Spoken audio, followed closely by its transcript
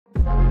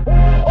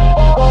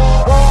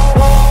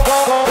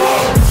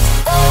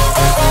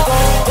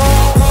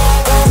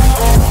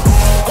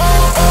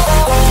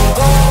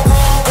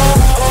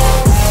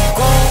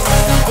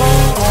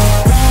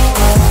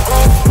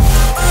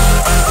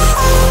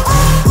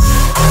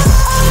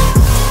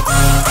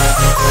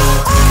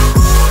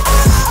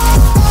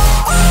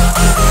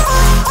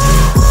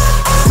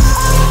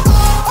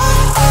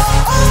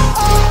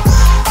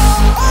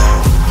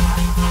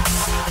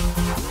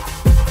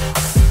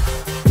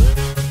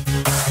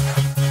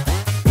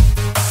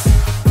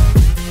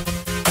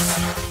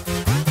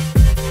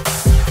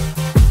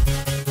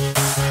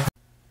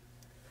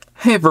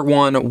Hey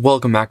everyone,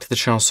 welcome back to the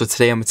channel. So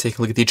today I'm going to take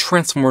a look at the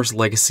Transformers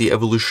Legacy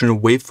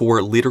Evolution Wave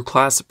 4 Leader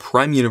Class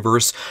Prime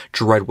Universe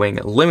Dreadwing.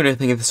 Let me know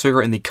anything of this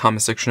figure in the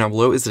comment section down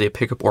below. Is it a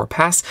pickup or a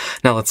pass?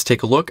 Now let's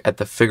take a look at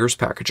the figure's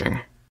packaging.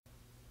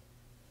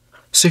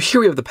 So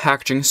here we have the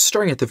packaging.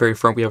 Starting at the very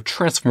front, we have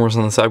Transformers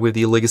on the side with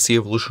the Legacy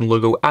Evolution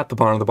logo at the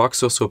bottom of the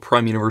box. Also a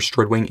Prime Universe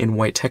Dreadwing in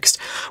white text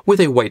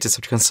with a white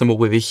Decepticon symbol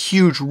with a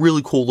huge,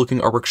 really cool looking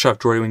artwork shot of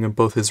Dreadwing in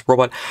both his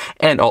robot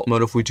and alt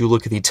mode. If we do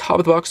look at the top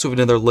of the box, we have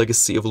another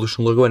Legacy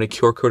Evolution logo and a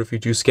QR code. If you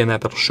do scan that,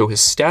 that'll show his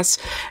stats.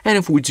 And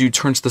if we do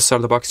turn to the side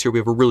of the box here, we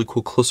have a really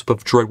cool close-up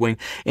of Dreadwing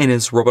in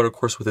his robot, of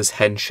course, with his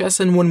head and chest,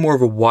 and one more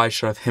of a wide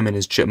shot of him in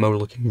his jet mode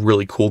looking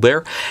really cool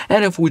there.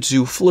 And if we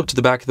do flip to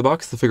the back of the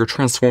box, the figure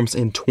transforms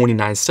in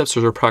 29 steps.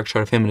 There's our product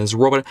shot of him and his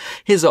robot,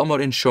 his alt mode,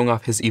 and showing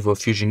off his Evo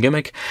Fusion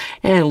gimmick.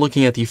 And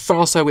looking at the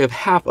final side, we have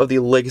half of the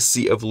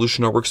Legacy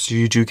Evolution artwork, so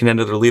you can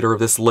enter the leader of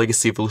this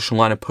Legacy Evolution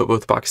line and put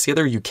both boxes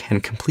together. You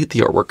can complete the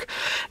artwork.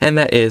 And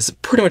that is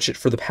pretty much it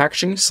for the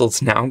packaging, so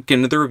let's now get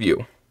into the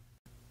review.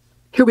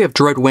 Here we have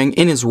Dreadwing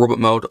in his robot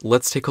mode.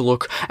 Let's take a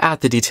look at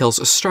the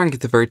details, starting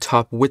at the very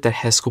top with that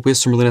head sculpt. We have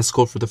some really nice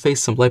gold for the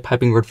face, some light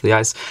piping red for the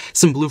eyes,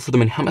 some blue for the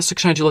main helmet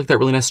section. I do like that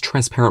really nice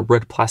transparent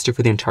red plastic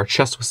for the entire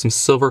chest with some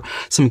silver,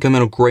 some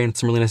gunmetal gray, and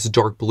some really nice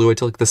dark blue. I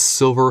do like the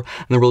silver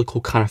and the really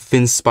cool kind of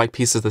fin spike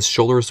pieces of the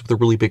shoulders with the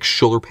really big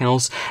shoulder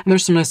panels. And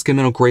there's some nice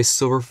gunmetal gray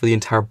silver for the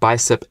entire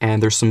bicep,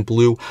 and there's some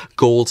blue,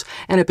 gold,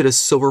 and a bit of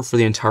silver for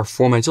the entire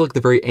form. I do like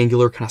the very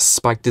angular kind of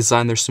spike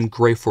design. There's some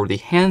gray for the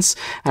hands.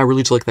 And I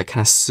really do like that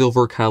kind of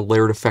silver kind of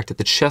layered effect at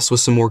the chest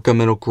with some more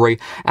gunmetal gray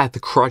at the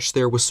crotch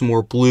there, with some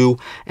more blue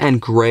and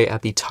gray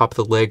at the top of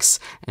the legs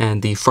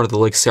and the front of the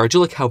legs there. I do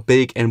like how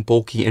big and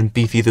bulky and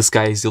beefy this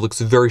guy is. He looks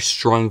very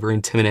strong, very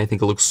intimidating. I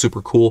think it looks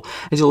super cool.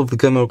 I do love the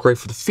gunmetal gray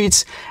for the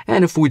feet.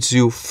 And if we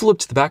do flip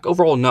to the back,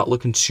 overall not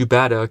looking too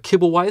bad.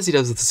 Kibble wise, he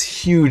does this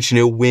huge,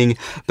 wing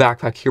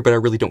backpack here, but I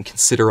really don't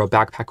consider a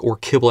backpack or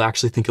kibble. I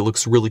actually think it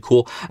looks really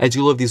cool. I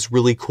do love these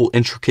really cool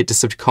intricate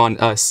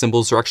Decepticon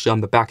symbols. They're actually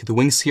on the back of the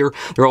wings here.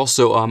 They're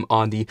also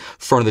on the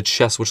front of the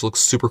chest, which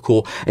looks super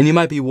cool. And you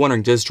might be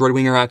wondering, does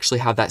Dreadwinger actually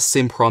have that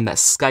same problem that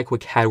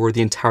Skyquick had, where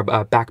the entire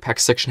backpack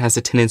section has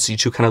a tendency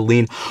to kind of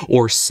lean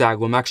or sag?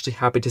 Well, I'm actually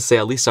happy to say,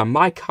 at least on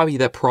my copy,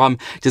 that problem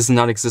does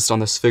not exist on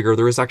this figure.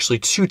 There is actually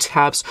two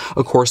tabs,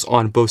 of course,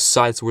 on both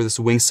sides where this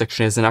wing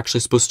section is, and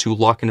actually supposed to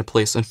lock into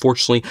place.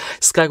 Unfortunately,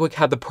 Skyquick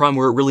had the problem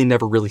where it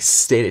never really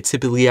stayed. It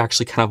typically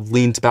actually kind of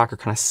leaned back or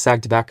kind of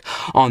sagged back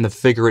on the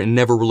figure. It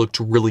never looked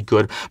really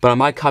good. But on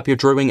my copy of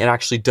Dreadwing, it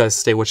actually does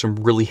stay, which I'm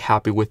really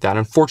happy with that.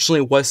 Unfortunately,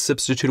 it was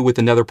substituted with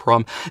another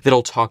problem that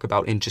I'll talk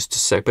about in just a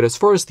sec. But as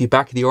far as the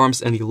back of the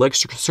arms and the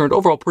legs are concerned,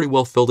 overall pretty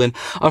well filled in.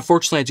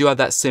 Unfortunately, I do have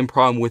that same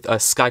problem with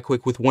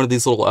Skyquick, with one of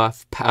these little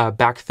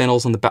back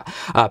panels on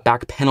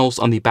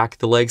the back of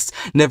the legs.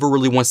 Never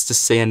really wants to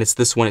stay in. It's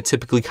this one. It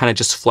typically kind of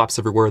just flaps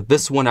everywhere.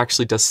 This one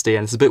actually does stay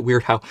in. It's a bit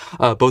weird how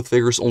both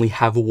figures only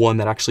have one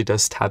that actually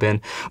does tab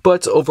in.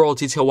 But overall,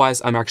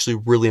 detail-wise, I'm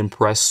actually really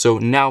impressed. So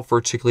now for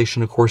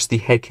articulation, of course, the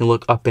head can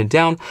look up and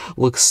down,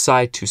 look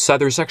side to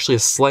side. There's actually a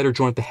slider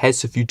joint at the head,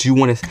 so if you do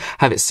want to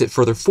have it sit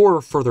further forward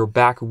or further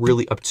back,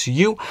 really up to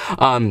you.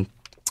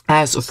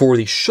 As for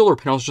the shoulder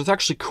panels, there's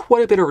actually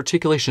quite a bit of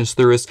articulation. So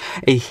there is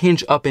a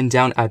hinge up and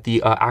down at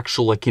the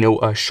actual,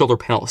 shoulder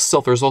panel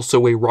itself. There's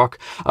also a rock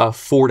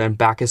forward and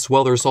back as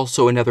well. There's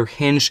also another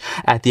hinge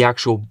at the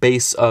actual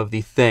base of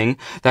the thing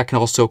that can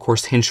also, of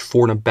course, hinge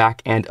forward and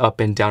back and up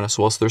and down as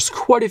well. So there's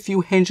quite a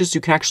few hinges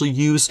you can actually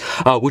use,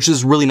 which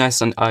is really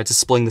nice on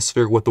displaying this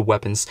figure with the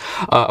weapons.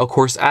 Of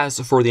course, as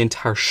for the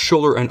entire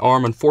shoulder and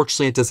arm,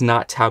 unfortunately, it does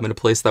not tab into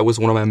place. That was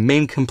one of my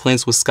main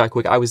complaints with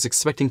Skyquick. I was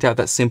expecting to have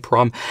that same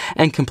problem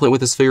and complaint with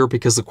this figure,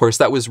 because of course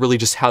that was really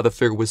just how the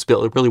figure was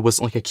built. It really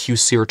wasn't like a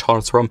QC or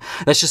tolerance problem.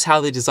 That's just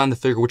how they designed the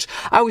figure, which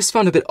I always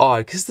found a bit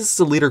odd, because this is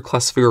a leader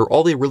class figure.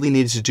 All they really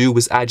needed to do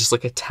was add just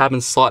like a tab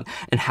and slot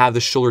and have the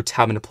shoulder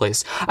tab into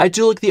place. I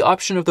do like the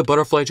option of the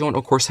butterfly joint,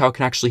 of course, how it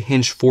can actually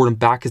hinge forward and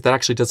back, because that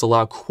actually does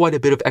allow quite a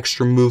bit of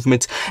extra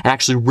movement and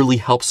actually really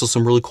helps with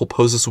some really cool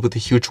poses with a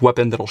huge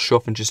weapon that'll show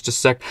up in just a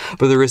sec.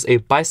 But there is a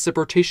bicep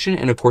rotation,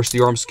 and of course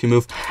the arms can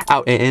move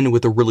out and in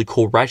with a really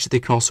cool ratchet. They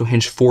can also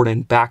hinge forward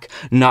and back,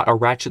 not a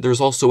ratchet.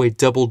 There's also a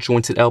double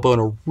jointed elbow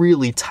and a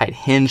really tight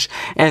hinge,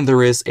 and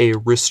there is a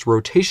wrist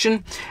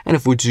rotation. And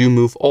if we do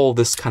move all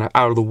this kind of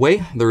out of the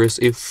way, there is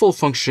a full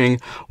functioning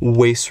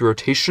waist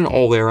rotation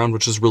all the way around,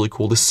 which is really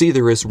cool to see.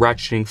 There is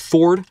ratcheting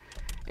forward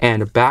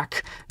and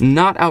back,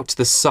 not out to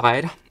the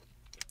side.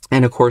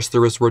 And of course,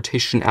 there is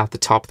rotation at the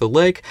top of the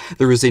leg.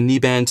 There is a knee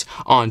bend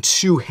on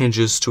two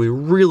hinges to a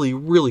really,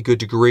 really good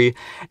degree.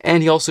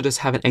 And he also does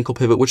have an ankle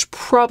pivot, which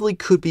probably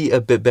could be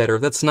a bit better.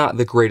 That's not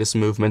the greatest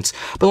movement.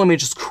 But let me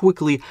just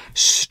quickly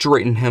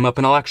straighten him up.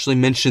 And I'll actually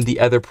mention the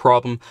other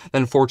problem that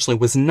unfortunately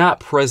was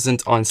not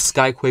present on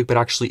Skyquake, but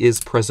actually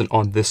is present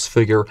on this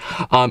figure.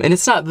 And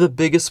it's not the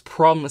biggest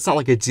problem. It's not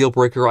like a deal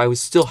breaker. I would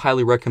still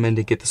highly recommend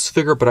to get this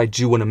figure, but I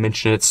do want to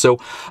mention it. So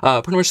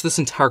pretty much this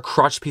entire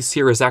crotch piece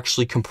here is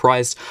actually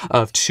comprised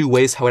of two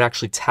ways how it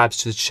actually tabs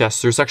to the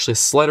chest. There's actually a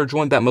slider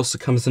joint that mostly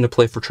comes into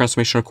play for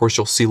transformation. Of course,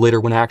 you'll see later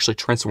when I actually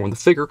transform the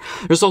figure.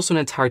 There's also an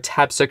entire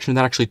tab section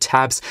that actually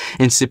tabs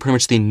into pretty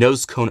much the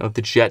nose cone of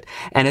the jet.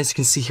 And as you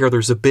can see here,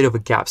 there's a bit of a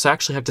gap. So I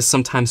actually have to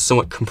sometimes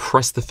somewhat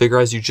compress the figure,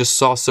 as you just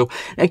saw. So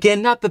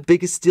again, not the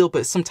biggest deal,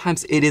 but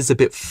sometimes it is a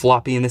bit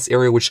floppy in this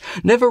area, which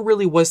never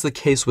really was the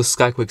case with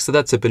Skyquake. So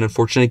that's a bit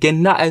unfortunate.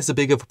 Again, not as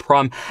big of a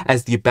problem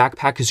as the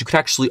backpack, because you could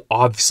actually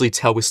obviously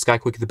tell with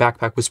Skyquake the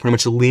backpack was pretty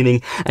much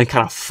leaning and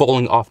kind of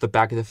falling off the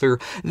back of the figure.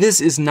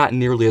 This is not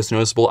nearly as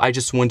noticeable. I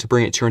just wanted to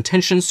bring it to your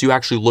attention so you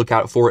actually look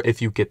out for it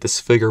if you get this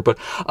figure. But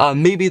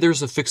maybe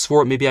there's a fix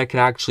for it. Maybe I could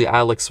actually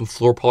add like some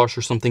floor polish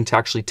or something to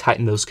actually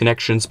tighten those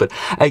connections. But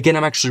again,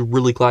 I'm actually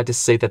really glad to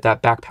say that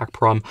that backpack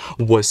problem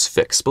was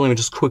fixed. But let me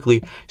just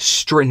quickly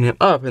straighten it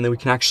up, and then we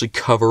can actually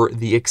cover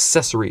the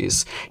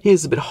accessories. He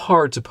is a bit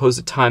hard to pose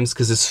at times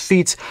because his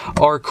feet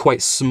are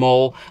quite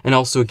small, and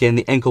also again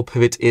the ankle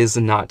pivot is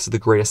not the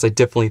greatest. I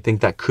definitely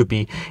think that could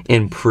be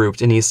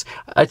improved, and he's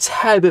a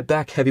tad bit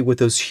back heavy with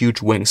those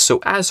huge wings. So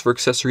as for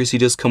accessories, he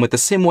does come with the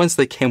same ones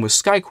that came with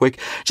Skyquake,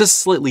 just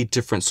slightly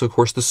different. So of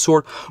course the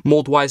sword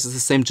mold wise is the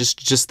same,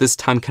 just this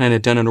time kind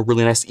of done in a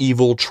really nice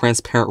evil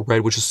transparent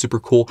red, which is super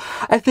cool.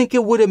 I think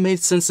it would have made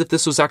sense if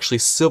this was actually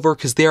silver,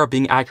 because they are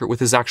being accurate with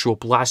his actual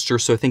blaster.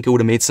 So I think it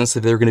would have made sense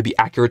if they're going to be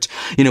accurate,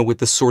 you know, with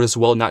the sword as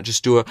well, not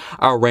just do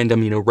a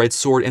random, you know, red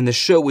sword. And the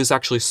show is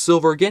actually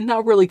silver. Again,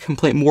 not really a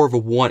complaint, more of a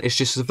want. It's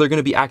just if they're going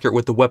to be accurate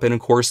with the weapon, of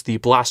course, the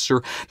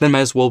blaster, then might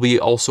as well be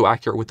also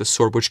accurate with the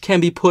sword, which can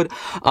be put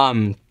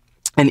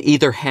in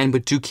either hand,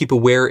 but do keep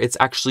aware it's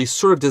actually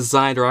sort of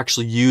designed or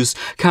actually used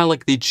kind of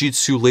like the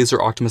Jitsu Laser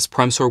Optimus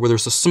Prime sword, where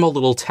there's a small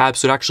little tab,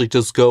 so it actually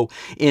does go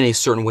in a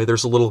certain way.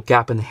 There's a little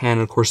gap in the hand,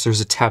 and of course there's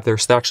a tab there,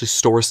 so that actually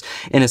stores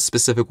in a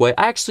specific way.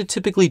 I actually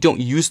typically don't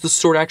use the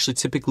sword. I actually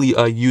typically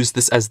use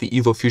this as the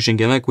Evo Fusion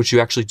gimmick, which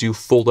you actually do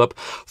fold up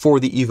for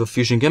the Evo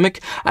Fusion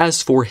gimmick.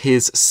 As for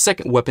his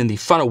second weapon, the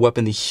final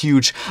weapon, the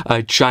huge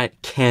giant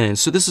cannon.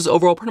 So this is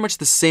overall pretty much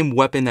the same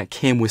weapon that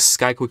came with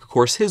Skyquake. Of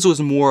course, his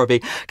was more of a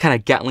kind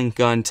of Gatling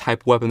gun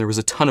type weapon. There was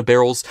a ton of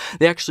barrels.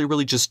 They actually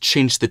really just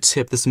changed the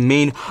tip. This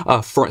main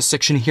front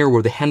section here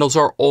where the handles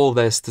are, all of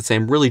that is the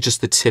same, really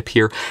just the tip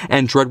here.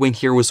 And Dreadwing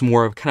here was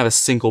more of kind of a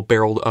single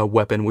barreled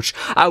weapon, which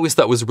I always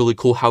thought was really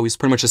cool, how he's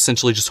pretty much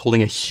essentially just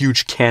holding a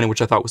huge cannon,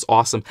 which I thought was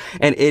awesome.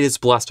 And it is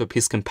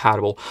Blastopiece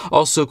compatible.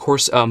 Also, of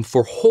course,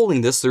 for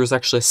holding this, there's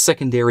actually a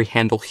secondary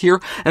handle here,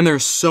 and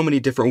there's so many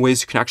different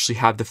ways you can actually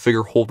have the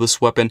figure hold this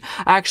weapon.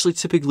 I actually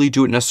typically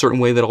do it in a certain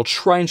way that I'll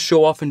try and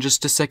show off in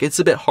just a sec. It's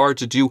a bit hard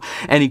to do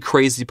any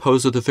crazy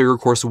pose with the figure,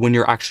 of course, when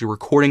you're actually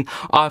recording.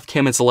 Off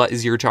cam, it's a lot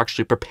easier to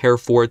actually prepare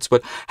for it,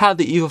 but how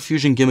the Evo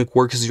Fusion gimmick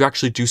works is you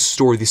actually do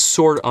store the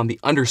sword on the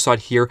underside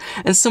here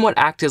and somewhat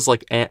act as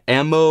like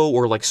ammo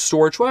or like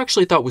storage, which I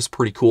actually thought was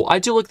pretty cool. I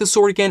do like the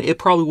sword. Again, it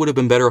probably would have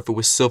been better if it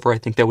was silver. I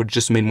think that would have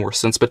just made more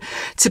sense, but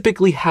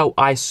typically how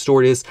I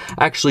store it is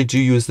I actually do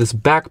use this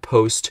back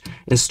post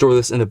and store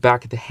this in the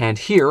back of the hand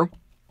here.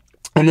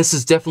 And this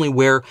is definitely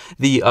where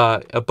the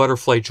a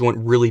butterfly joint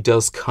really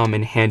does come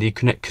in handy,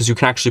 because you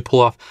can actually pull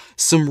off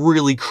some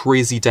really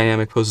crazy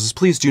dynamic poses.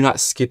 Please do not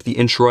skip the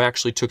intro. I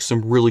actually took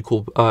some really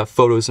cool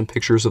photos and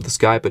pictures of this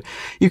guy, but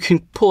you can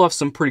pull off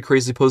some pretty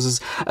crazy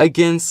poses.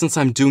 Again, since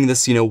I'm doing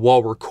this, you know,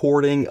 while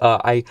recording,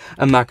 I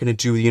am not going to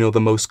do, you know, the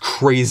most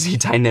crazy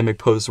dynamic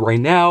pose right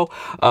now.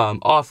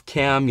 Off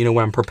cam, you know,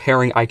 when I'm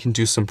preparing, I can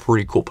do some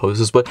pretty cool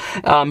poses. But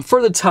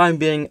for the time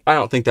being, I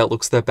don't think that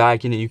looks that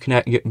bad. You know, you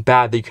can get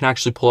bad that you can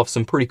actually pull off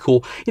some pretty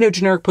cool, you know,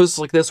 generic poses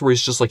like this, where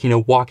he's just like, you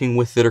know, walking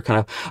with it or kind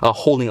of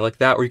holding it like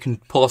that, or you can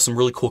pull off some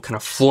really cool kind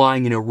of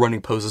flying, you know,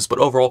 running poses. But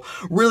overall,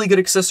 really good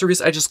accessories.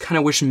 I just kind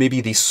of wish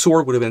maybe the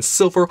sword would have been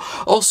silver.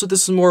 Also,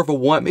 this is more of a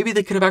want. Maybe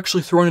they could have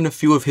actually thrown in a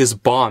few of his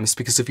bombs,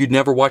 because if you'd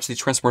never watched the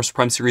Transformers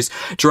Prime series,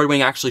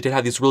 Dreadwing actually did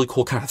have these really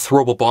cool kind of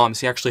throwable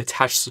bombs. He actually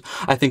attached,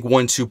 I think,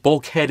 one to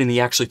Bulkhead, and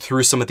he actually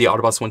threw some at the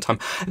Autobots one time.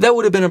 That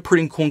would have been a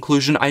pretty cool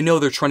conclusion. I know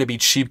they're trying to be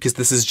cheap because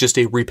this is just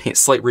a repaint,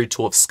 slight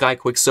retool of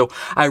Skyquake, so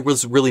I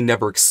was really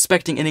never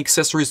expecting any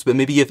accessories, but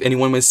maybe if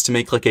anyone was to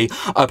make like a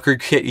upgrade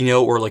kit, you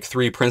know, or like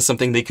 3D print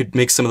something, they could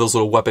make some of those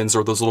little weapons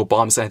or those little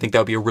bombs, and I think that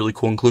would be a really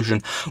cool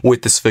inclusion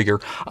with this figure.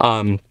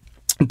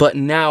 But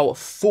now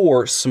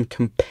for some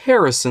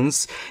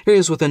comparisons,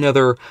 here's with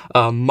another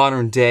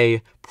modern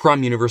day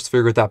Prime Universe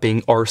figure, that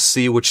being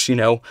RC, which, you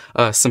know,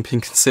 some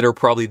can consider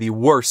probably the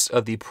worst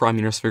of the Prime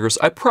Universe figures.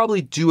 I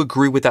probably do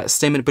agree with that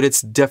statement, but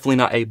it's definitely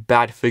not a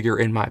bad figure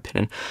in my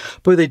opinion.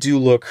 But they do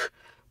look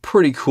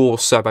pretty cool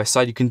side by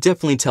side. You can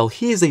definitely tell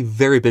he is a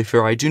very big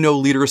figure. I do know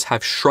leaders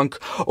have shrunk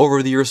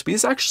over the years, but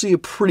he's actually a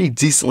pretty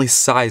decently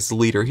sized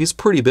leader. He's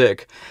pretty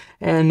big.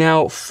 And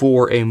now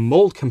for a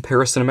mold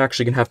comparison, I'm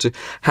actually going to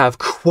have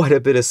quite a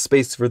bit of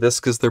space for this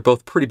because they're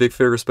both pretty big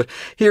figures, but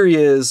here he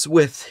is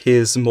with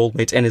his mold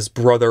mate and his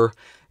brother,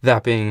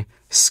 that being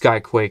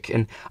Skyquake,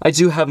 and I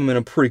do have him in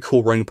a pretty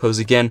cool running pose.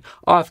 Again,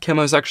 off cam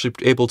I was actually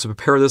able to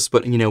prepare this,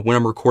 but you know, when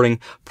I'm recording,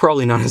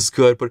 probably not as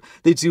good, but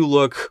they do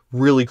look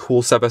really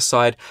cool side by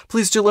side.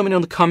 Please do let me know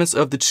in the comments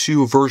of the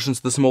two versions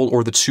of this mold,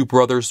 or the two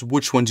brothers,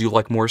 which one do you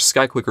like more,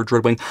 Skyquake or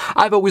Dreadwing?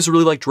 I've always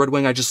really liked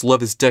Dreadwing. I just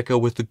love his deco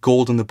with the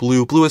gold and the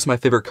blue. Blue is my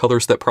favorite color,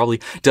 so that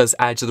probably does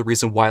add to the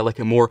reason why I like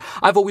it more.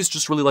 I've always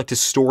just really liked his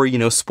story. You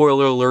know,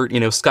 spoiler alert, you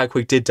know,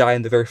 Skyquake did die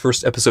in the very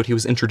first episode he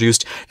was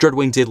introduced.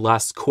 Dreadwing did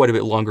last quite a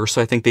bit longer,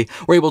 so I think they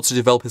were able to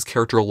develop his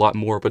character a lot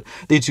more, but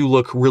they do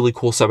look really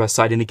cool side by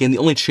side. And again, the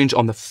only change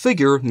on the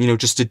figure, you know,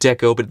 just a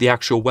deco, but the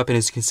actual weapon,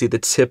 as you can see, the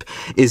tip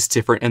is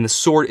different, and the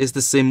sword is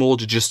the same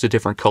mold, just a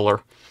different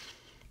color.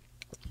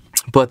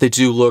 But they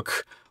do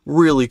look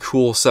really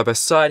cool side by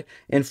side.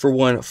 And for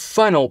one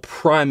final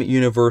Prime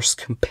Universe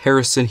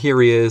comparison,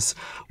 here he is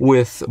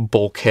with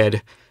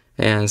Bulkhead.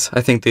 And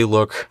I think they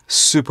look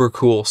super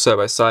cool side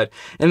by side.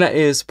 And that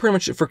is pretty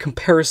much it for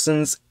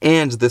comparisons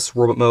and this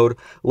robot mode.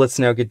 Let's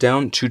now get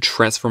down to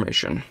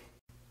transformation.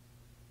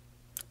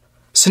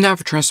 So now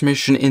for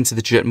transformation into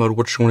the jet mode,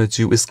 what you want to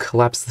do is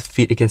collapse the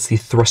feet against the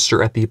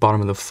thruster at the bottom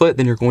of the foot.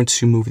 Then you're going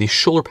to move the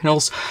shoulder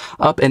panels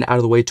up and out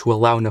of the way to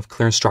allow enough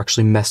clearance to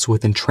actually mess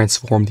with and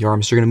transform the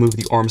arms. You're going to move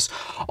the arms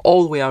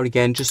all the way out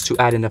again just to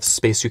add enough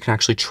space so you can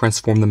actually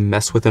transform them,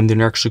 mess with them. Then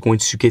you're actually going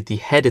to get the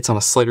head. It's on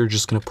a slider. You're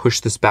just going to push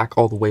this back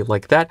all the way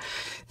like that.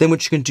 Then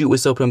what you can do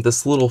is open up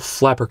this little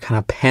flapper kind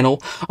of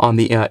panel on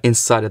the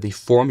inside of the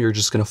forearm. You're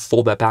just going to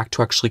fold that back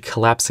to actually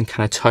collapse and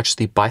kind of touch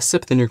the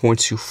bicep. Then you're going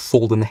to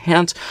fold in the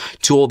hand,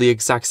 do all the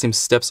exact same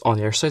steps on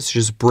the other side. So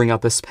just bring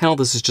out this panel.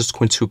 This is just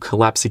going to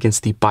collapse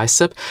against the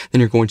bicep.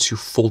 Then you're going to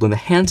fold in the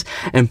hand,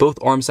 and both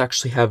arms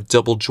actually have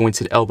double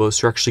jointed elbows.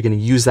 So you're actually going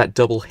to use that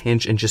double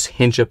hinge and just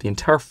hinge up the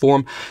entire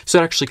form so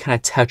it actually kind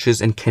of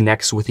touches and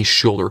connects with the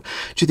shoulder.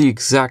 Do the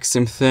exact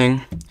same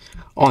thing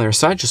on the other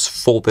side, just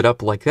fold it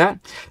up like that.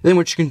 Then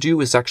what you can do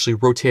is actually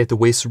rotate at the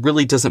waist.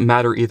 Really doesn't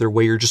matter either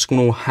way. You're just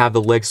going to have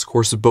the legs, of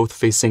course, both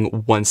facing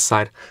one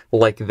side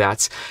like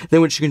that.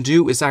 Then what you can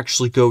do is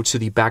actually go to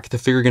the back of the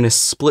figure. You're going to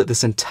split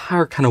this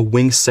entire kind of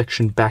wing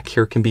section back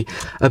here. It can be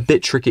a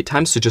bit tricky at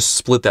times, so just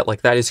split that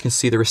like that. As you can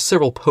see, there are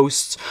several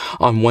posts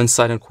on one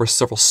side and, of course,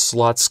 several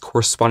slots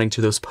corresponding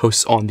to those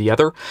posts on the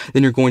other.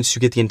 Then you're going to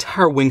get the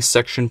entire wing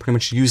section, pretty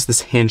much use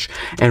this hinge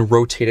and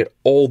rotate it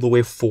all the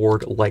way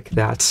forward like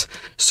that.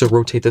 So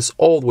rotate this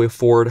all the way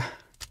forward,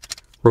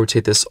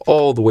 rotate this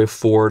all the way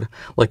forward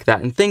like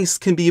that. And things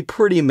can be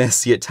pretty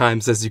messy at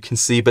times, as you can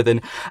see, but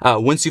then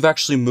once you've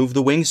actually moved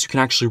the wings, you can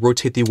actually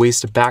rotate the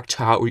waist back to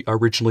how it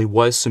originally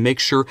was. So make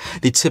sure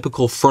the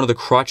typical front of the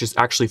crotch is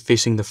actually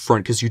facing the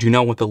front, because you do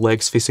not want the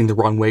legs facing the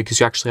wrong way, because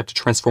you actually have to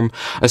transform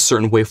a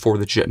certain way for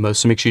the jet mode.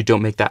 So make sure you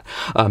don't make that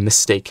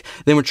mistake.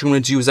 Then what you're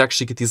going to do is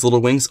actually get these little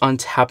wings,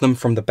 untap them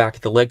from the back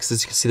of the legs.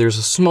 As you can see, there's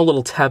a small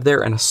little tab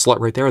there and a slot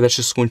right there. That's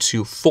just going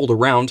to fold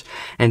around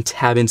and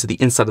tab into the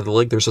inside of the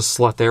leg. There's a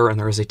slot there and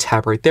there is a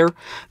tab right there.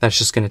 That's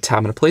just going to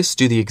tab into place.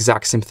 Do the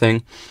exact same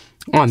thing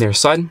on their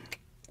side.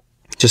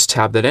 Just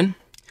tab that in.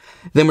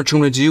 Then what you're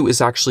going to do is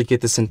actually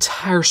get this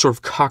entire sort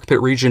of cockpit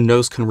region,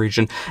 nose cone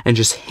region, and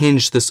just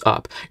hinge this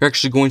up. You're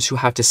actually going to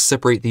have to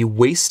separate the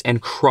waist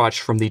and crotch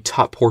from the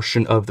top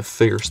portion of the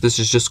figure. So this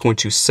is just going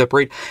to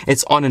separate.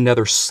 It's on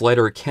another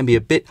slider. It can be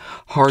a bit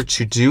hard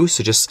to do,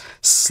 so just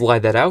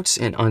slide that out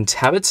and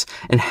untab it.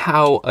 And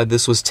how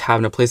this was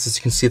tabbed into place, as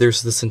you can see,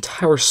 there's this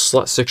entire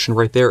slot section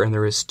right there, and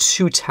there is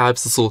two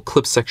tabs, this little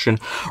clip section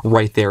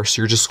right there.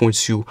 So you're just going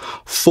to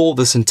fold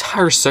this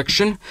entire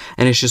section,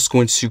 and it's just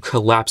going to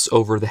collapse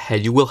over the head.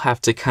 You will have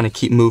to kind of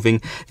keep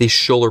moving these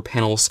shoulder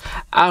panels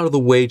out of the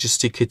way just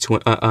to get to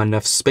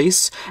enough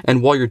space.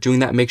 And while you're doing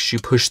that, make sure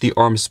you push the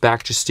arms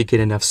back just to get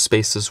enough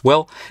space as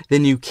well.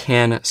 Then you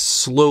can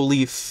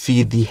slowly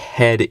feed the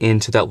head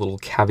into that little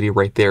cavity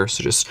right there.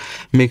 So just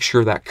make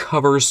sure that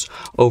covers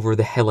over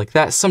the head like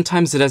that.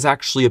 Sometimes it is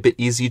actually a bit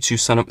easy to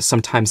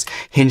sometimes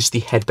hinge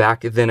the head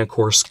back, then of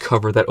course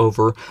cover that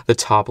over the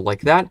top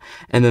like that,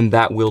 and then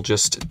that will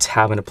just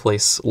tab into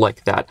place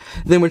like that.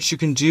 Then what you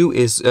can do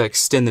is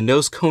extend the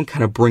nose cone,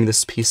 kind of bring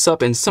this piece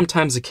up, and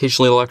sometimes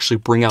occasionally it'll actually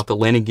bring out the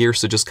landing gear,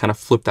 so just kind of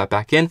flip that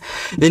back in.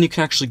 Then you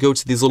can actually go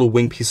to these little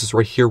wing pieces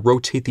right here,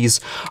 rotate these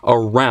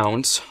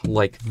around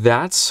like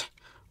that,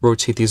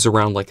 rotate these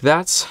around like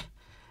that.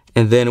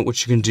 And then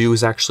what you can do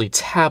is actually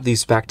tab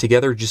these back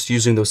together, just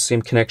using those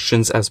same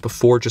connections as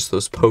before, just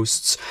those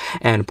posts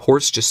and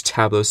ports, just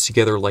tab those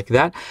together like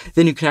that.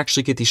 Then you can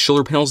actually get these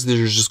shoulder panels that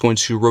are just going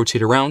to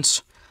rotate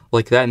around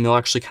like that, and they'll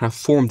actually kind of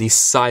form these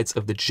sides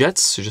of the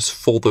jets. So just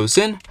fold those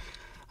in,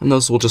 and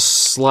those will just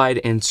slide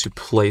into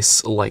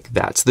place like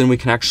that. So then we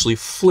can actually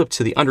flip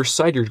to the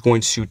underside. You're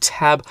going to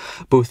tab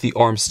both the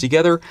arms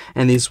together,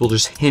 and these will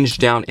just hinge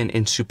down and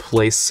into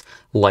place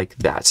like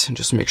that. And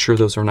just make sure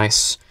those are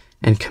nice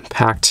and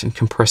compact and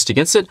compressed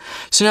against it.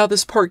 So now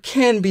this part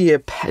can be a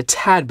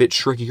tad bit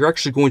tricky. You're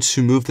actually going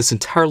to move this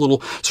entire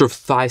little sort of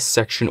thigh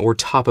section or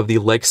top of the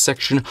leg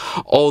section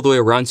all the way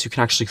around so you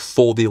can actually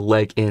fold the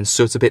leg in.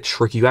 So it's a bit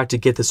tricky. You have to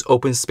get this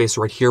open space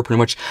right here pretty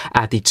much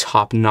at the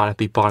top, not at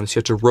the bottom. So you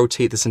have to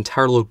rotate this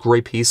entire little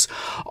gray piece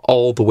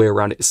all the way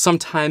around. It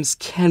sometimes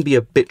can be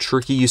a bit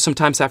tricky. You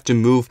sometimes have to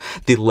move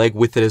the leg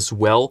with it as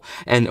well.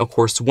 And of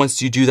course,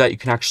 once you do that, you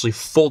can actually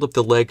fold up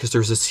the leg because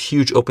there's this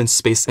huge open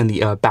space in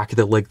the back of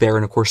the leg there.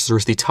 And of course,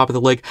 there's the top of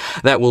the leg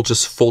that will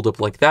just fold up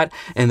like that.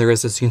 And there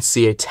is, as you can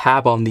see, a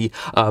tab on the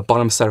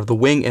bottom side of the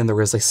wing, and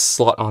there is a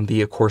slot on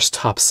the, of course,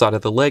 top side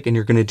of the leg. And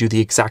you're going to do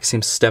the exact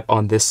same step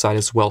on this side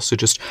as well. So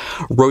just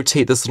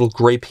rotate this little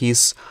gray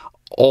piece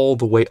all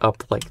the way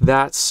up like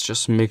that.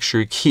 Just make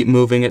sure you keep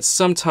moving it.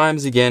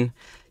 Sometimes, again,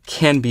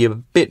 can be a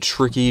bit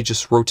tricky.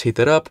 Just rotate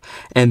that up,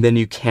 and then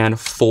you can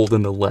fold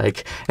in the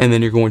leg. And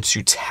then you're going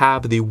to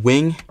tab the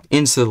wing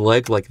into the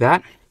leg like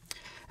that.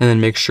 And then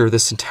make sure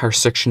this entire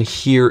section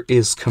here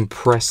is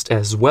compressed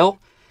as well.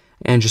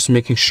 And just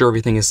making sure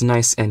everything is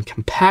nice and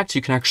compact.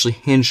 You can actually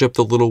hinge up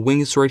the little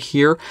wings right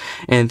here.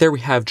 And there we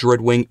have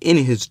Dreadwing in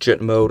his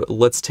jet mode.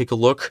 Let's take a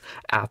look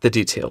at the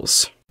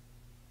details.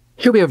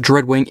 Here we have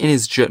Dreadwing in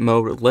his jet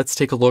mode. Let's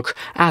take a look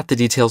at the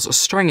details.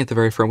 Starting at the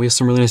very front, we have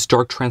some really nice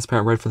dark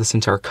transparent red for this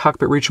entire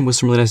cockpit region with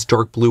some really nice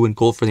dark blue and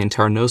gold for the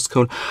entire nose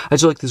cone. I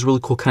do like these really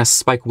cool kind of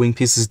spike wing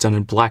pieces done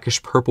in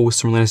blackish purple with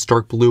some really nice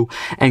dark blue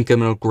and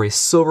gunmetal gray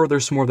silver.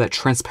 There's some more of that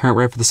transparent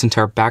red for this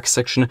entire back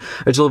section.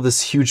 I do love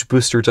this huge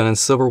booster done in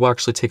silver. We'll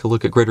actually take a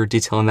look at greater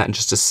detail on that in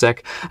just a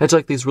sec. I do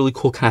like these really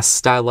cool kind of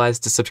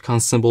stylized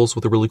Decepticon symbols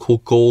with a really cool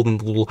gold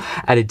and little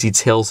added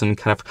details and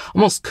kind of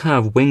almost kind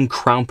of wing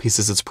crown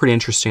pieces. It's pretty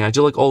interesting. I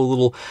do like all the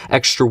little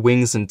extra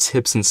wings and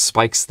tips and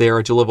spikes there.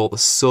 I do love all the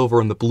silver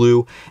and the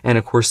blue. And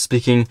of course,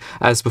 speaking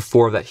as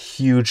before of that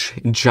huge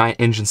giant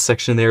engine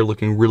section there,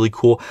 looking really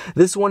cool.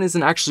 This one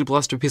isn't actually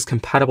Blaster piece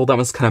compatible. That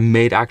one's kind of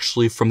made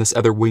actually from this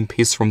other wing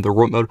piece from the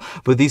remote mode.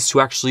 But these two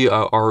actually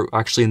are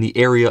actually in the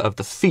area of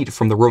the feet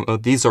from the remote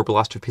mode. These are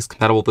Blaster piece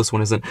compatible. This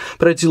one isn't.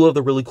 But I do love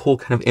the really cool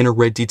kind of inner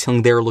red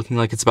detailing there, looking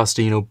like it's about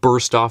to, you know,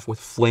 burst off with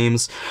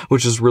flames,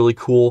 which is really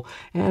cool.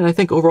 And I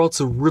think overall it's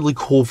a really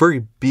cool,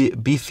 very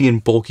beefy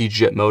and bulky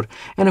jet mode.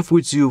 And if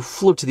we do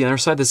flip to the other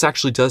side, this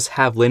actually does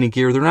have landing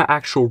gear. They're not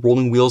actual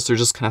rolling wheels, they're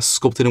just kind of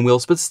sculpted in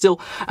wheels, but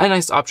still a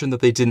nice option that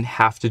they didn't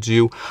have to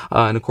do.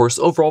 And of course,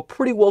 overall,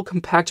 pretty well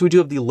compacted. We do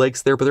have the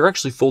legs there, but they're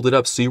actually folded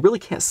up, so you really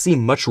can't see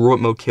much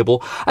remote mode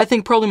cable. I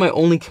think probably my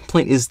only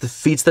complaint is the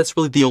feet. That's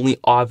really the only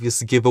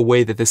obvious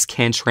giveaway that this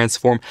can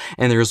transform.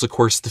 And there's, of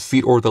course, the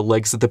feet or the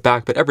legs at the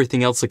back, but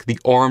everything else, like the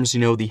arms, you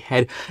know, the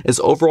head, is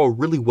overall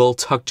really well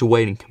tucked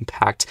away and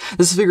compact.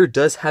 This figure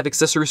does have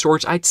accessory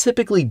storage. I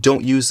typically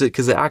don't use it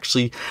because it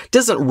actually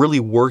doesn't really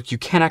work. You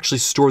can actually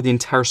store the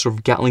entire sort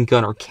of Gatling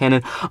gun or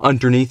cannon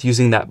underneath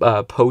using that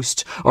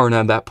post or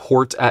that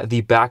port at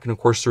the back. And of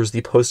course, there's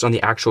the post on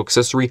the actual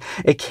accessory.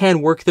 It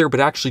can work there, but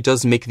it actually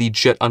does make the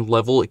jet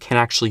unlevel. It can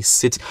actually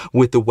sit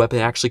with the weapon.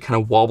 It actually kind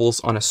of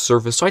wobbles on a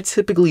surface. So I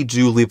typically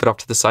do leave it off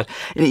to the side.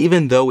 And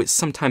even though it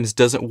sometimes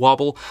doesn't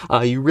wobble,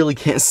 you really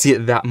can't see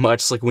it that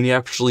much. Like when you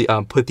actually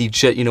put the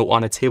jet, you know,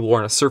 on a table or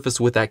on a surface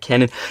with that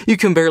cannon, you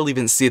can barely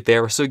even see it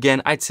there. So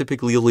again, I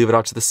typically leave it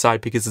out to the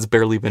side because it's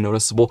barely even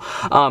noticeable.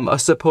 I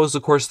suppose,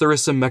 of course, there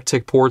is some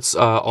MechTech ports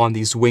on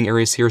these wing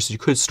areas here, so you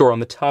could store on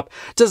the top.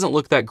 Doesn't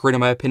look that great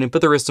in my opinion,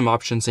 but there is some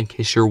options in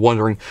case you're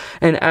wondering.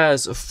 And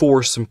as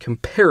for some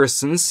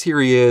comparisons, here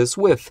he is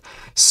with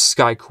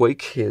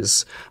Skyquake,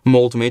 his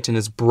mold mate, and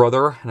his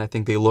brother, and I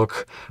think they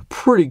look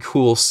pretty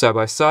cool side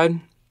by side.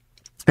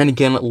 And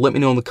again, let me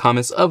know in the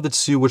comments of the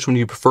two, which one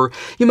you prefer.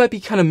 You might be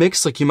kind of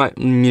mixed, like you might,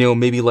 you know,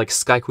 maybe like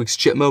Skyquake's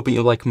jet mode, but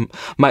you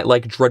might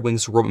like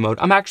Dreadwing's robot mode.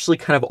 I'm actually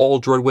kind of all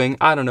Dreadwing.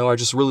 I don't know, I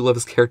just really love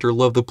this character,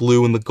 love the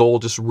blue and the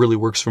gold, just really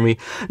works for me.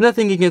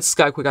 Nothing against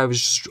Skyquake, I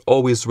was just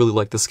always really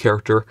liked this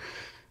character.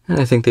 And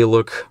I think they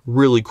look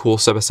really cool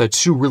side by side.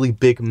 Two really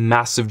big,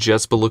 massive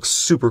jets, but look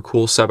super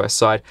cool side by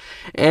side.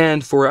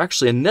 And for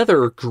actually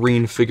another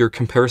green figure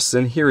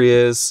comparison, here he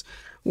is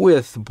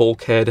with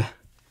Bulkhead.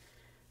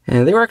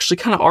 And they were actually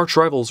kind of arch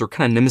rivals or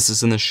kind of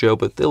nemesis in this show,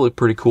 but they look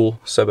pretty cool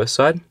side by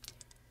side.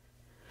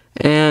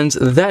 And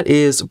that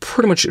is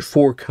pretty much it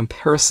for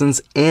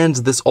comparisons and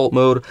this alt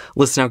mode.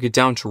 Let's now get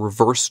down to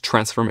reverse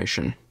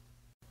transformation.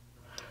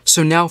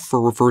 So now for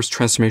reverse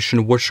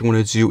transformation, what you're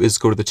going to do is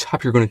go to the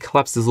top. You're going to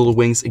collapse these little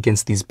wings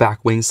against these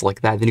back wings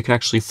like that. Then you can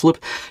actually flip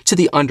to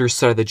the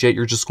underside of the jet.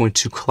 You're just going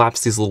to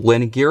collapse these little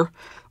landing gear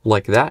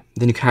like that.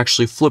 Then you can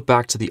actually flip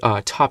back to the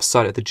top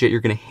side of the jet. You're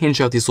going to hinge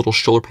out these little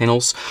shoulder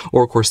panels,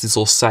 or of course these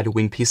little side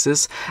wing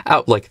pieces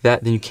out like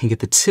that. Then you can get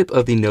the tip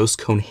of the nose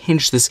cone,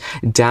 hinge this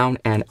down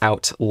and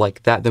out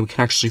like that. Then we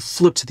can actually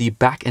flip to the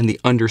back and the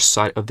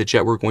underside of the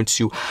jet. We're going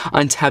to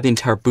untab the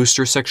entire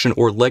booster section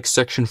or leg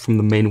section from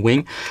the main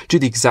wing. Do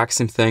the exact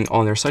same thing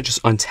on their side.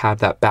 Just untab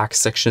that back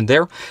section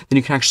there. Then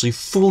you can actually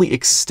fully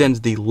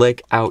extend the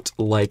leg out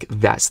like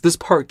that. So this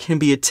part can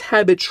be a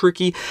tad bit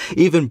tricky,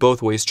 even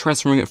both ways.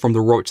 Transferring it from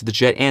the robot to the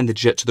jet and the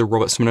jet to the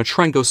robot. So I'm going to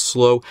try and go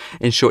slow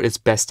and show it as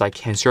best I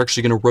can. So you're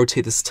actually going to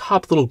rotate this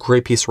top little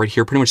gray piece right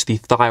here, pretty much the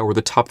thigh or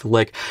the top of the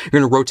leg.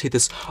 You're going to rotate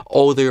this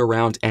all the way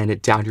around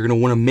and down. You're going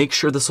to want to make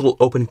sure this little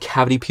open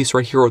cavity piece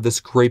right here or this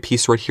gray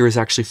piece right here is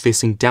actually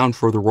facing down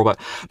for the robot,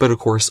 but of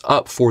course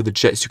up for the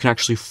jet, so you can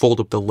actually fold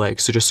up the leg.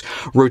 So just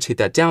rotate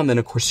that down, then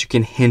of course you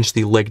can hinge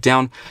the leg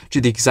down.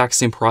 Do the exact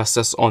same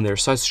process on their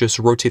side. So just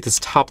rotate this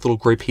top little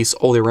gray piece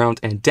all the way around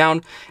and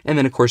down, and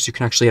then of course you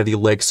can actually have the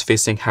legs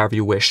facing however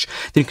you wish.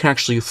 Then you can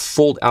actually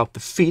fold out the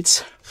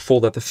feet.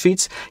 Fold out the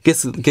feet,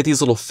 get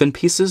these little fin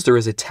pieces. There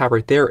is a tab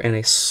right there and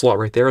a slot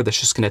right there that's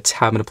just going to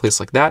tab into place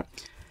like that.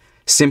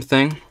 Same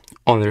thing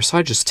on their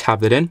side, just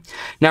tab that in.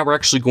 Now we're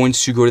actually going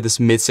to go to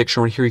this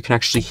midsection right here. You can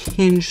actually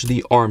hinge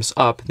the arms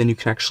up, then you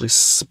can actually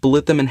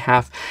split them in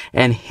half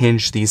and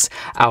hinge these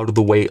out of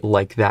the way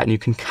like that. And you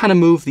can kind of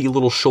move the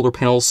little shoulder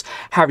panels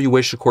however you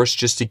wish, of course,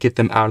 just to get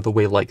them out of the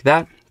way like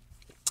that.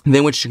 And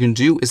then what you can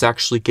do is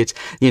actually get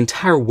the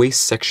entire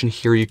waist section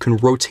here. You can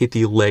rotate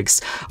the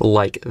legs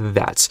like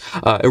that.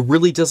 It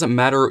really doesn't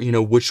matter,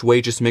 which way,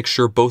 just make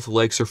sure both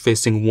legs are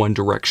facing one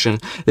direction.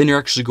 Then you're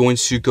actually going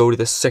to go to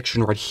this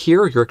section right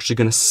here. You're actually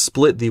going to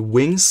split the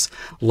wings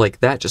like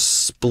that.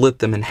 Just split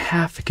them in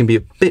half. It can be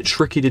a bit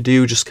tricky to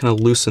do. Just kind of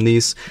loosen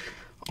these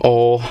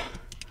all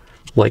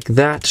like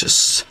that.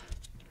 Just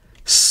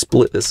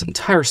split this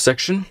entire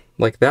section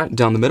like that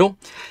down the middle.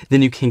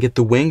 Then you can get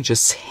the wing,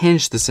 just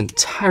hinge this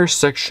entire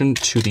section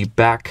to the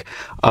back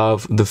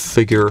of the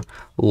figure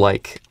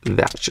like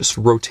that. Just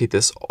rotate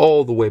this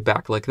all the way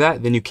back like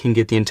that. Then you can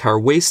get the entire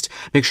waist.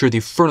 Make sure the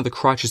front of the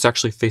crotch is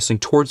actually facing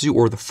towards you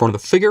or the front of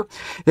the figure.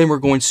 Then we're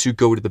going to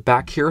go to the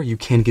back here. You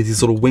can get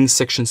these little wing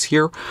sections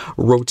here,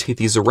 rotate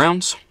these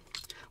around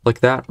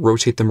like that,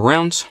 rotate them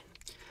around.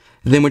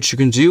 Then what you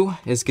can do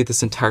is get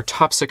this entire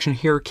top section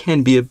here.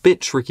 Can be a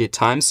bit tricky at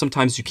times.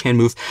 Sometimes you can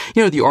move,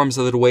 the arms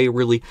out of the way,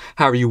 really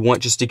however you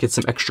want, just to get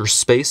some extra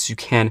space. You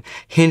can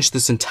hinge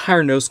this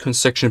entire nose cone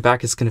section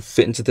back. It's going to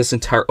fit into this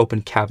entire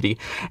open cavity.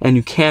 And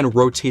you can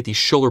rotate the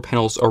shoulder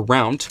panels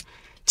around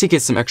to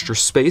get some extra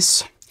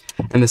space.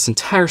 And this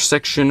entire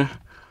section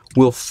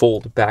will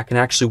fold back and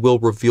actually will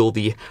reveal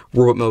the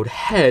robot mode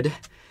head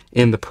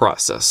in the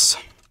process.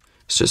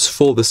 So just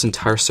fold this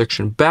entire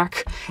section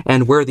back,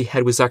 and where the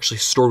head was actually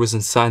stored was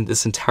inside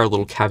this entire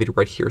little cavity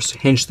right here. So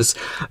hinge this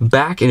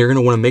back, and you're going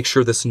to want to make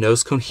sure this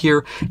nose cone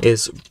here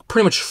is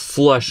pretty much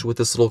flush with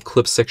this little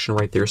clip section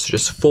right there. So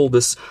just fold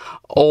this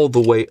all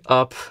the way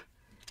up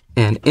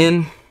and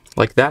in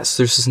like that.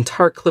 So there's this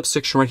entire clip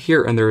section right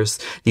here, and there's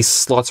these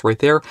slots right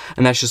there,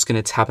 and that's just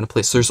going to tap into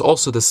place. So there's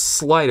also this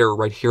slider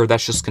right here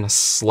that's just going to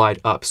slide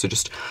up. So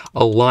just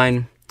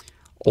align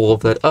all of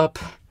that up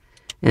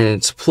and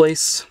into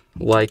place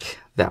like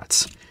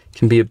that.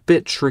 Can be a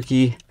bit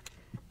tricky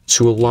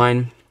to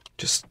align.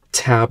 Just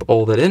tab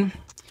all that in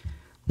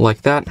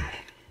like that.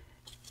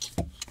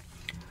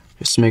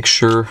 Just make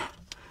sure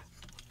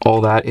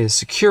all that is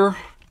secure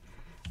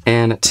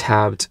and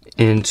tabbed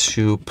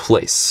into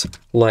place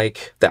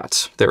like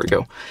that. There we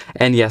go.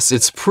 And yes,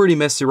 it's pretty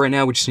messy right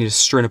now. We just need to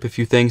straighten up a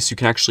few things. You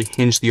can actually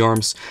hinge the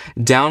arms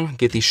down,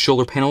 get these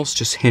shoulder panels,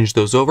 just hinge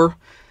those over,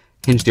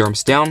 hinge the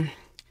arms down,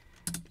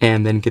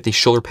 and then get the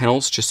shoulder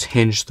panels, just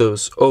hinge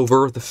those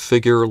over the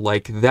figure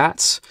like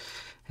that,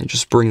 and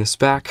just bring this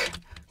back,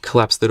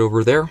 collapse that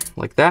over there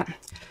like that.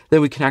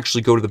 Then we can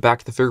actually go to the back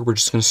of the figure. We're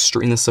just going to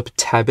straighten this up a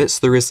tad bit. So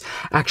there is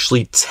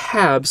actually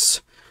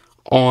tabs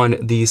on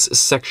these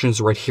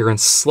sections right here and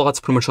slots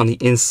pretty much on the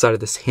inside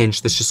of this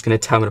hinge that's just going to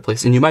tab into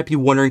place. And you might be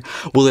wondering,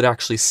 will it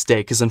actually stay?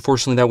 Because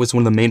unfortunately that was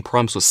one of the main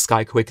problems with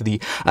Skyquake,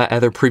 the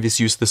other previous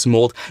use of this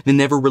mold. They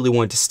never really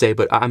wanted to stay,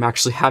 but I'm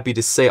actually happy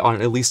to say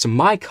on at least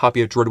my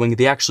copy of Dreadwing,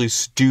 they actually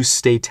do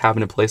stay tabbed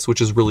into place,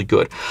 which is really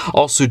good.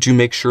 Also, do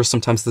make sure,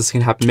 sometimes this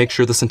can happen, make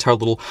sure this entire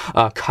little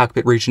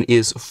cockpit region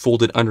is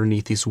folded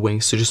underneath these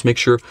wings. So just make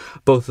sure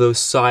both those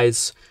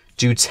sides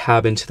do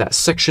tab into that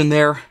section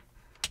there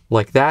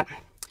like that.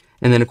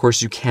 And then, of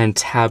course, you can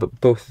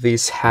tab both of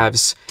these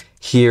halves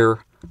here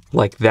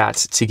like that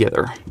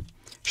together.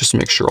 Just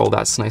make sure all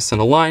that's nice and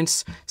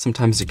aligned.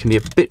 Sometimes it can be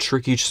a bit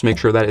tricky. Just make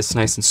sure that it's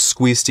nice and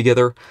squeezed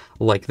together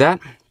like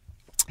that.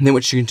 And then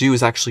what you can do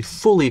is actually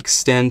fully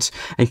extend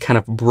and kind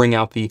of bring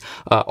out the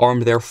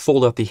arm there,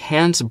 fold out the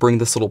hand, bring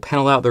this little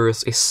panel out. There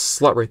is a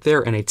slot right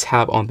there and a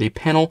tab on the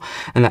panel,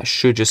 and that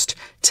should just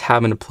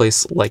tab into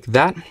place like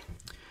that.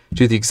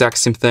 Do the exact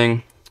same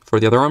thing for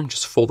the other arm.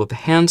 Just fold out the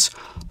hands,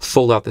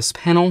 fold out this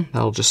panel,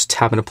 that'll just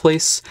tab into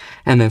place,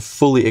 and then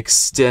fully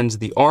extend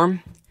the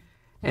arm.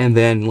 And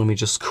then let me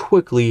just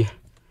quickly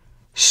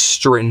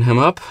straighten him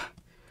up.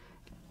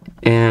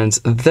 And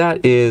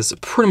that is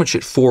pretty much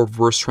it for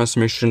reverse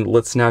transformation.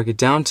 Let's now get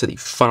down to the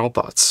final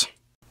thoughts.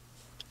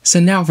 So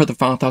now for the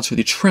final thoughts for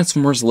the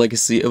Transformers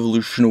Legacy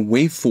Evolution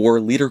Wave 4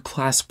 Leader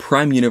Class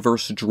Prime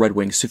Universe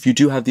Dreadwing. So if you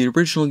do have the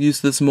original use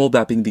of this mold,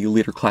 that being the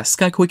Leader Class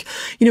Skyquake,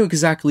 you know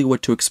exactly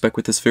what to expect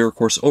with this figure. Of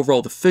course,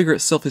 overall, the figure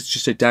itself is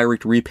just a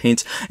direct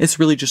repaint. It's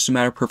really just a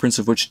matter of preference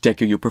of which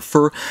deco you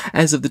prefer.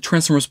 As of the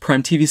Transformers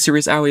Prime TV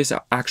series, I always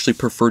actually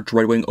preferred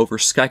Dreadwing over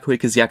Skyquake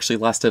because he actually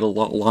lasted a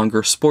lot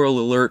longer.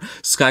 Spoiler alert,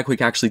 Skyquake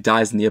actually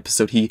dies in the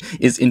episode he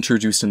is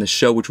introduced in the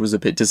show, which was a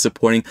bit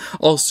disappointing.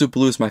 Also,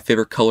 blue is my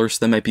favorite color,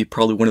 so that might be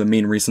probably one of the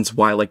main reasons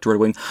why I like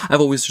Dreadwing. I've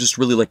always just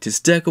really liked his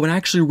deco, and I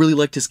actually really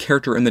liked his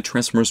character in the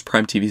Transformers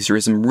Prime TV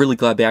series. I'm really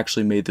glad they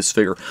actually made this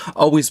figure.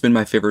 Always been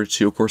my favorite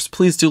too. Of course,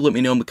 please do let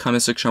me know in the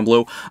comment section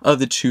below of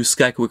the two,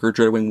 Skyquake or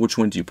Dreadwing, which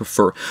one do you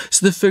prefer?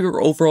 So the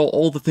figure overall,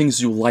 all the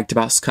things you liked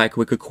about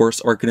Skyquake, of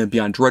course, are going to be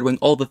on Dreadwing.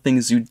 All the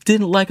things you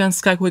didn't like on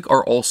Skyquake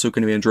are also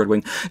going to be on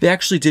Dreadwing. They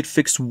actually did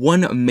fix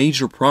one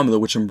major problem though,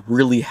 which I'm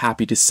really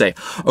happy to say.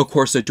 Of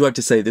course, I do have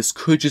to say, this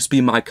could just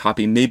be my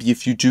copy. Maybe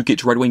if you do get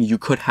Dreadwing, you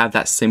could have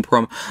that same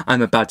problem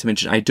I'm about to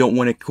mention. I don't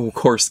want to, of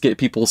course, get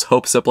people's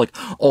hopes up like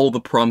all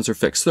the problems are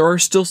fixed. There are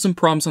still some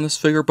problems on this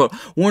figure, but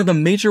one of the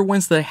major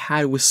ones that I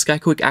had with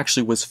Skyquake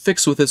actually was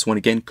fixed with this one.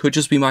 Again, could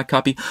just be my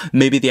copy.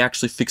 Maybe they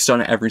actually fixed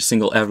on every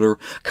single other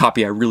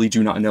copy. I really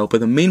do not know. But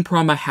the main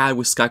problem I had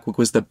with Skyquake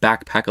was the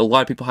backpack. A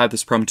lot of people have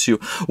this problem too,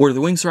 where the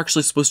wings are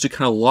actually supposed to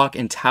kind of lock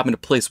and tab into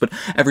place, but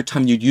every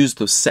time you use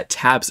those set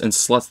tabs and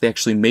slots they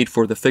actually made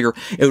for the figure,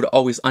 it would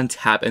always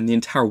untap, and the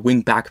entire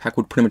wing backpack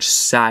would pretty much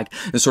sag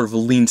and sort of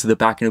lean to the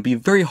back, and it would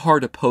be very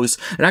hard to pose.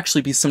 It'd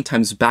actually be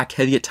sometimes back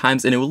heavy at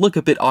times, and it would look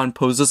a bit odd in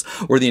poses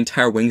where the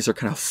entire wings are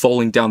kind of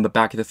falling down the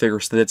back of the figure,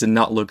 so that did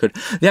not look good.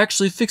 They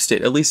actually fixed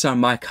it, at least on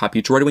my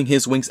copy. Dreadwing,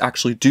 his wings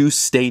actually do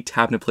stay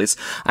tabbed in place.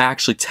 I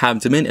actually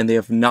tabbed them in, and they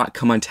have not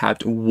come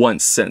untabbed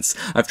once since.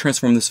 I've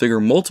transformed this figure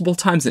multiple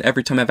times, and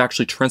every time I've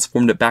actually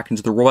transformed it back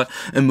into the robot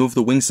and moved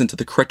the wings into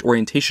the correct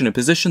orientation and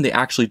position, they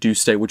actually do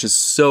stay, which is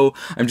so,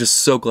 I'm just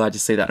so glad to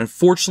say that.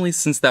 Unfortunately,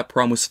 since that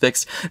problem was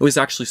fixed, it was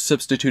actually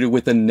substituted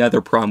with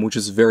another problem, which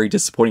is very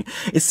disappointing.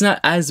 It's not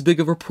as big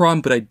of a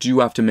problem, but I do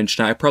have to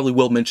mention it. I probably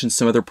will mention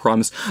some other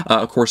problems,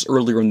 of course,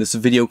 earlier in this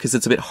video, because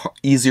it's a bit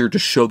easier to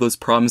show those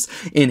problems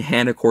in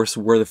hand, of course,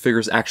 where the figure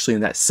is actually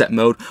in that set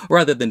mode,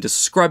 rather than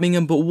describing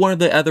them. But one of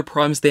the other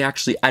problems they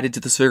actually added to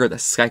this figure that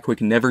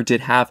Skyquake never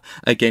did have,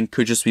 again,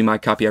 could just be my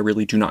copy, I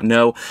really do not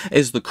know,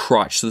 is the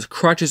crotch. So the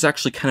crotch is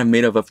actually kind of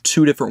made up of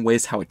two different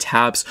ways how it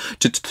tabs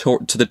to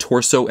the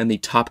torso and the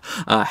top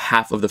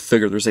half of the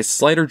figure. There's a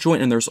slider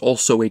joint, and there's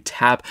also a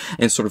tab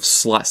and sort of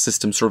slot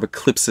system, sort of a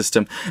clip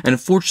system. And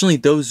unfortunately,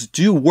 those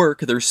do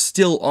work. They're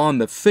still on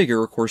the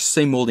figure, of course,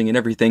 same molding and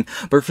everything,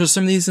 but for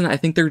some reason, I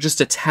think they're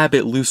just a tad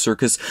bit looser,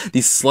 because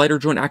the slider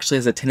joint actually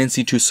has a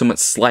tendency to somewhat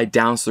slide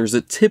down, so there's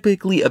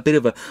typically a bit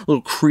of a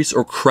little crease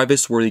or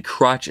crevice where the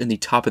crotch and the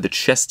top of the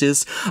chest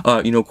is,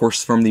 you know, of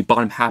course, from the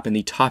bottom half and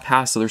the top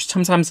half, so there's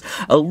sometimes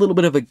a little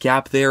bit of a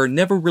gap there.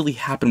 Never really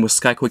happened with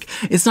Skyquake.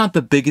 It's not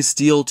the biggest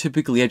deal.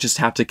 Typically, I just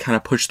have to kind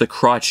of push the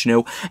crotch, you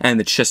know, and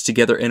the chest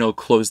together, and it'll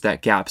close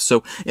that gap.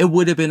 So it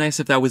would have been nice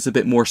if that was a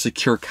bit more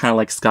secure, kind of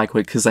like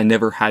Skyquake, because I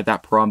never had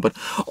that problem. But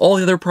all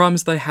the other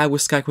problems that I had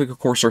with Skyquake, of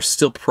course, are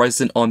still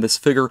present on this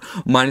figure,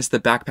 minus the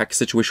backpack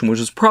situation, which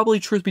is probably,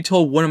 truth be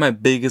told, one of my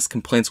biggest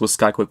complaints with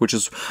Skyquake, which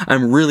is,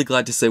 I'm really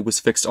glad to say, was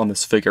fixed on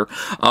this figure.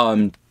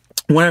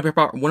 One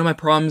of my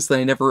problems that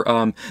I never,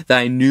 that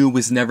I knew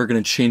was never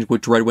going to change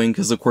with Dreadwing,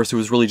 because of course it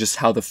was really just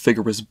how the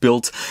figure was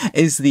built,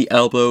 is the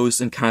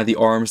elbows and kind of the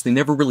arms. They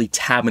never really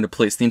tab into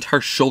place. The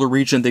entire shoulder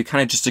region, they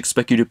kind of just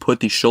expect you to put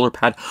the shoulder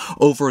pad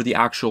over the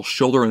actual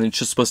shoulder, and it's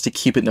just supposed to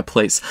keep it into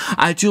place.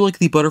 I do like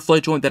the butterfly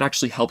joint. That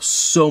actually helps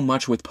so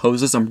much with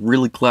poses. I'm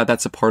really glad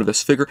that's a part of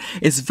this figure.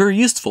 It's very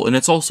useful, and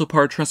it's also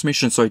part of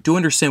transformation, so I do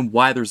understand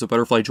why there's a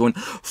butterfly joint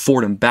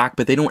forward and back,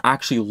 but they don't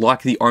actually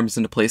lock the arms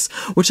into place,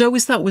 which I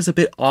always thought was a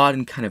bit odd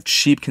and kind of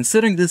cheap,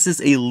 considering this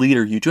is a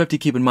leader. You do have to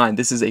keep in mind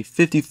this is a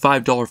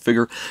 $55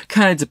 figure,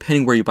 kind of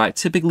depending where you buy it.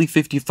 Typically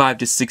 $55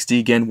 to $60,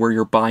 again, where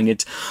you're buying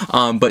it,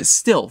 but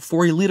still,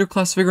 for a leader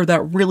class figure,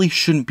 that really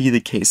shouldn't be the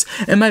case.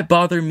 It might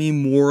bother me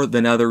more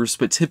than others,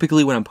 but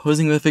typically when I'm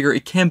posing the figure,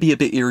 it can be a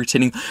bit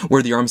irritating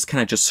where the arms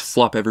kind of just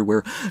flop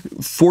everywhere.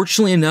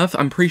 Fortunately enough,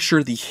 I'm pretty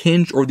sure the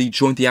hinge or the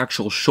joint the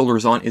actual shoulder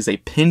is on is a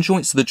pin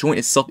joint, so the joint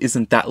itself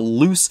isn't that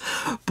loose,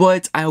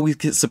 but I always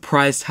get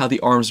surprised how the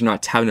arms are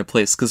not tabbed into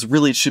place, because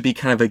really it should be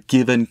kind of a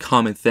given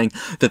common thing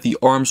that the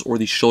arms or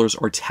the shoulders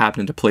are tabbed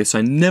into place, so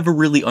I never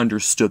really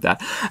understood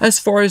that. As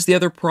far as the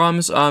other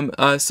problems,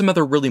 some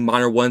other really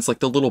minor ones, like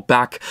the little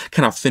back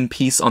kind of fin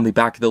piece on the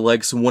back of the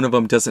legs, one of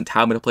them doesn't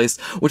tab into place,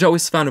 which I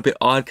always found a bit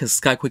odd, because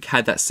Skyquake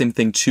had that same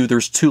thing too.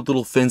 There's two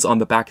little fins on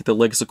the back of the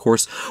legs, of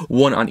course,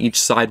 one on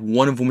each side.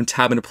 One of them would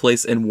tab into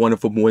place, and one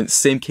of them wouldn't.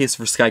 Same case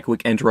for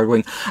Skyquake and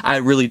Dreadwing. I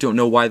really don't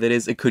know why that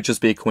is. It could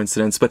just be a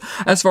coincidence. But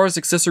as far as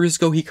accessories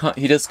go, he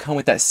does come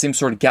with that same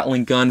sort of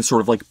Gatling gun,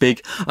 sort of like like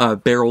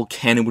big barrel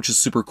cannon, which is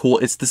super cool.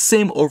 It's the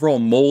same overall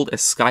mold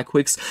as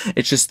Skyquick's,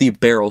 it's just the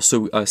barrel.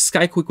 So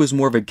Skyquick was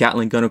more of a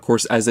Gatling gun, of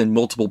course, as in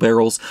multiple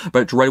barrels,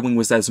 but Dreadwing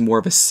was as more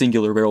of a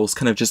singular barrel. It's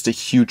kind of just a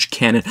huge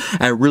cannon.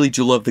 And I really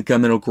do love the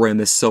gunmetal gray and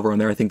the silver on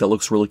there. I think that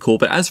looks really cool.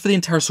 But as for the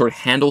entire sword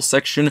handle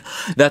section,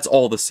 that's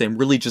all the same.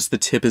 Really just the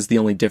tip is the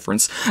only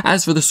difference.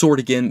 As for the sword,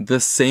 again, the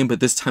same, but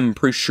this time I'm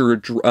pretty sure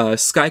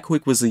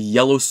Skyquick was a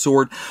yellow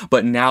sword,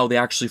 but now they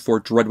actually, for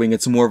Dreadwing,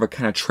 it's more of a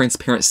kind of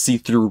transparent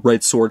see-through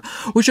red sword,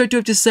 which I do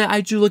have to say,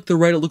 I do like the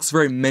red. It looks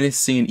very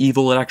menacing and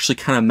evil. It actually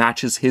kind of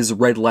matches his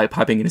red light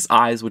piping in his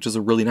eyes, which is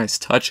a really nice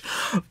touch.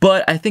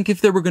 But I think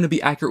if they were going to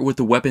be accurate with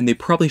the weapon, they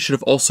probably should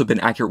have also been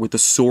accurate with the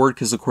sword,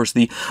 because of course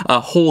the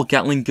whole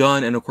Gatling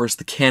gun and of course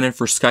the cannon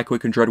for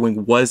Skyquick and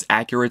Dreadwing was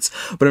accurate.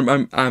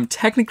 But I'm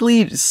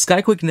technically,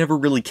 Skyquick never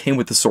really came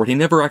with the sword. He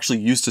never actually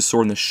used a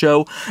sword in the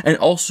show. And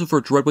also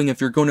for Dreadwing,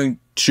 if you're going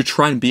to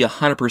try and be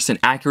 100%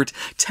 accurate,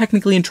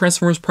 technically in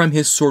Transformers Prime,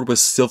 his sword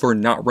was silver,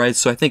 not red.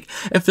 So I think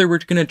if they were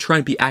going to try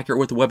and be accurate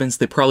with the weapons,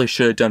 they probably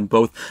should have done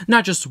both,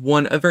 not just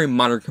one. A very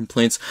minor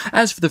complaints.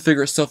 As for the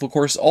figure itself, of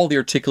course, all the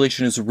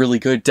articulation is really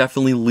good.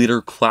 Definitely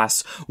leader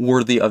class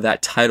worthy of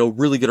that title.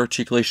 Really good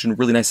articulation,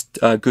 really nice,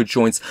 good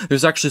joints.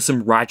 There's actually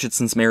some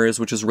ratchets in some areas,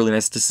 which is really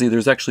nice to see.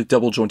 There's actually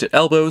double jointed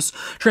elbows.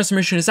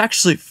 Transformation is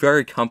actually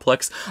very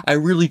complex. I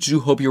really do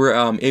hope you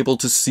were able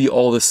to see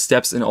all the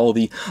steps and all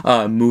the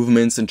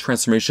movements and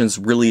transformations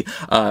really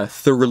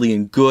thoroughly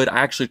and good. I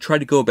actually tried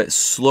to go a bit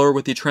slower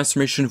with the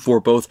transformation for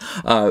both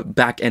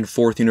back and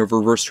forth,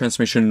 reverse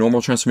transformation,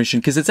 normal transformation,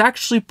 because it's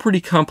actually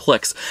pretty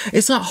complex.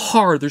 It's not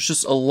hard, there's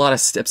just a lot of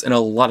steps and a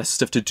lot of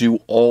stuff to do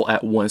all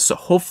at once. So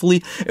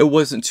hopefully it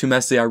wasn't too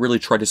messy. I really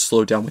tried to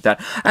slow down with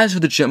that. As for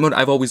the jet mode,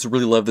 I've always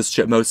really loved this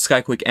jet mode.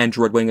 Skyquick and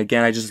Dreadwing,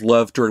 again, I just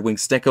love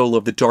Dreadwing's deco,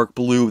 love the dark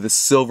blue, the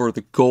silver,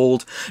 the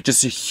gold,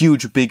 just a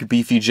huge, big,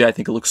 beefy jet. I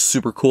think it looks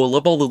super cool. I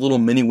love all the little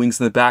mini wings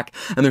in the back,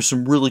 and there's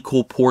some really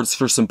cool ports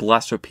for some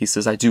blaster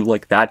pieces. I do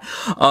like that.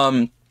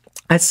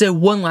 I'd say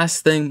one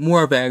last thing,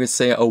 more of I would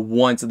say a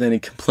want than a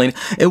complaint.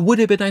 It would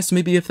have been nice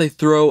maybe if they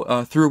threw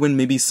in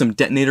maybe some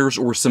detonators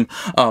or some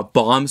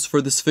bombs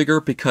for this figure,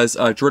 because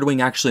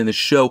Dreadwing actually in the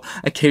show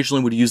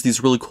occasionally would use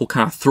these really cool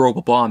kind of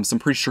throwable bombs. I'm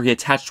pretty sure he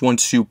attached one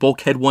to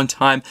Bulkhead one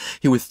time.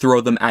 He would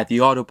throw them at the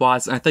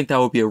Autobots, and I think that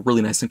would be a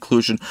really nice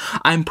inclusion.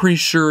 I'm pretty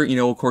sure,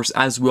 of course,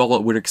 as we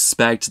all would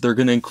expect, they're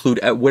going to include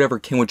whatever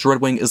came with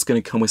Dreadwing is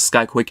going to come with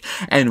Skyquick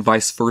and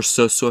vice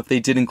versa. So if they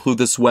did include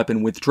this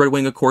weapon with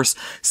Dreadwing, of course,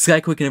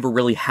 Skyquick never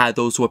really had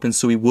those weapons,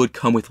 so he would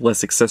come with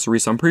less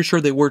accessories. So I'm pretty sure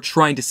they were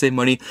trying to save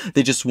money.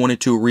 They just wanted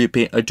to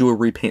do a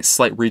repaint,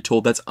 slight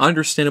retool. That's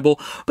understandable.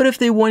 But if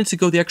they wanted to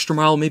go the extra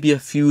mile, maybe a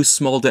few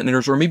small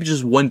detonators or maybe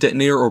just one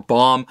detonator or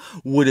bomb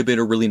would have been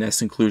a really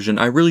nice inclusion.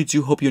 I really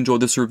do hope you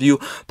enjoyed this review.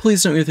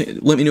 Please let me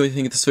know what you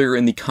think of this figure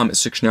in the comment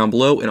section down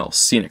below, and I'll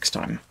see you next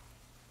time.